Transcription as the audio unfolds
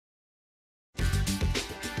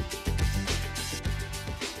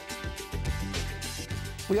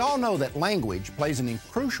We all know that language plays a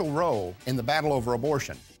crucial role in the battle over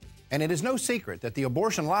abortion, and it is no secret that the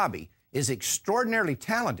abortion lobby is extraordinarily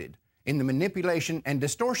talented in the manipulation and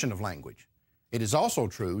distortion of language. It is also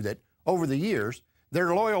true that over the years,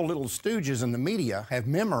 their loyal little stooges in the media have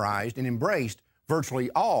memorized and embraced virtually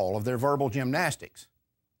all of their verbal gymnastics.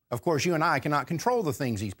 Of course, you and I cannot control the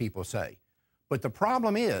things these people say, but the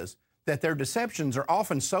problem is that their deceptions are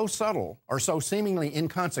often so subtle or so seemingly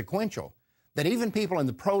inconsequential that even people in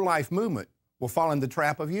the pro-life movement will fall in the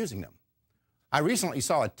trap of using them. I recently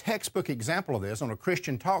saw a textbook example of this on a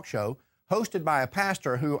Christian talk show hosted by a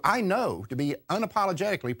pastor who I know to be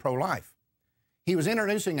unapologetically pro-life. He was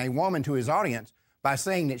introducing a woman to his audience by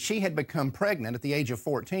saying that she had become pregnant at the age of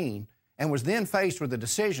 14 and was then faced with the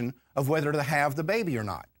decision of whether to have the baby or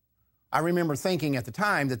not. I remember thinking at the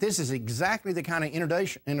time that this is exactly the kind of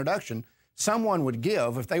introduction someone would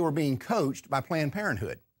give if they were being coached by Planned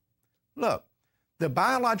Parenthood. Look, the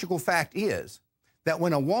biological fact is that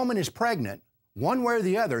when a woman is pregnant, one way or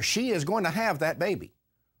the other, she is going to have that baby.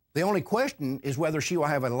 The only question is whether she will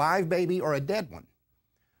have a live baby or a dead one.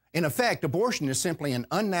 In effect, abortion is simply an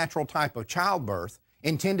unnatural type of childbirth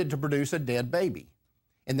intended to produce a dead baby.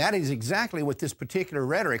 And that is exactly what this particular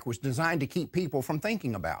rhetoric was designed to keep people from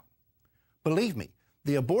thinking about. Believe me,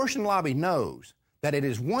 the abortion lobby knows that it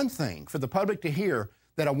is one thing for the public to hear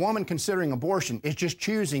that a woman considering abortion is just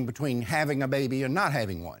choosing between having a baby and not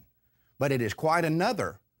having one. But it is quite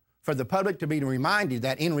another for the public to be reminded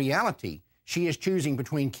that in reality, she is choosing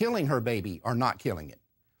between killing her baby or not killing it.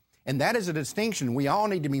 And that is a distinction we all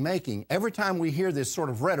need to be making every time we hear this sort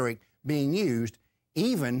of rhetoric being used,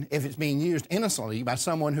 even if it's being used innocently by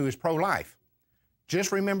someone who is pro-life.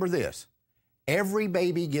 Just remember this: every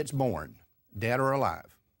baby gets born, dead or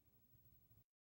alive.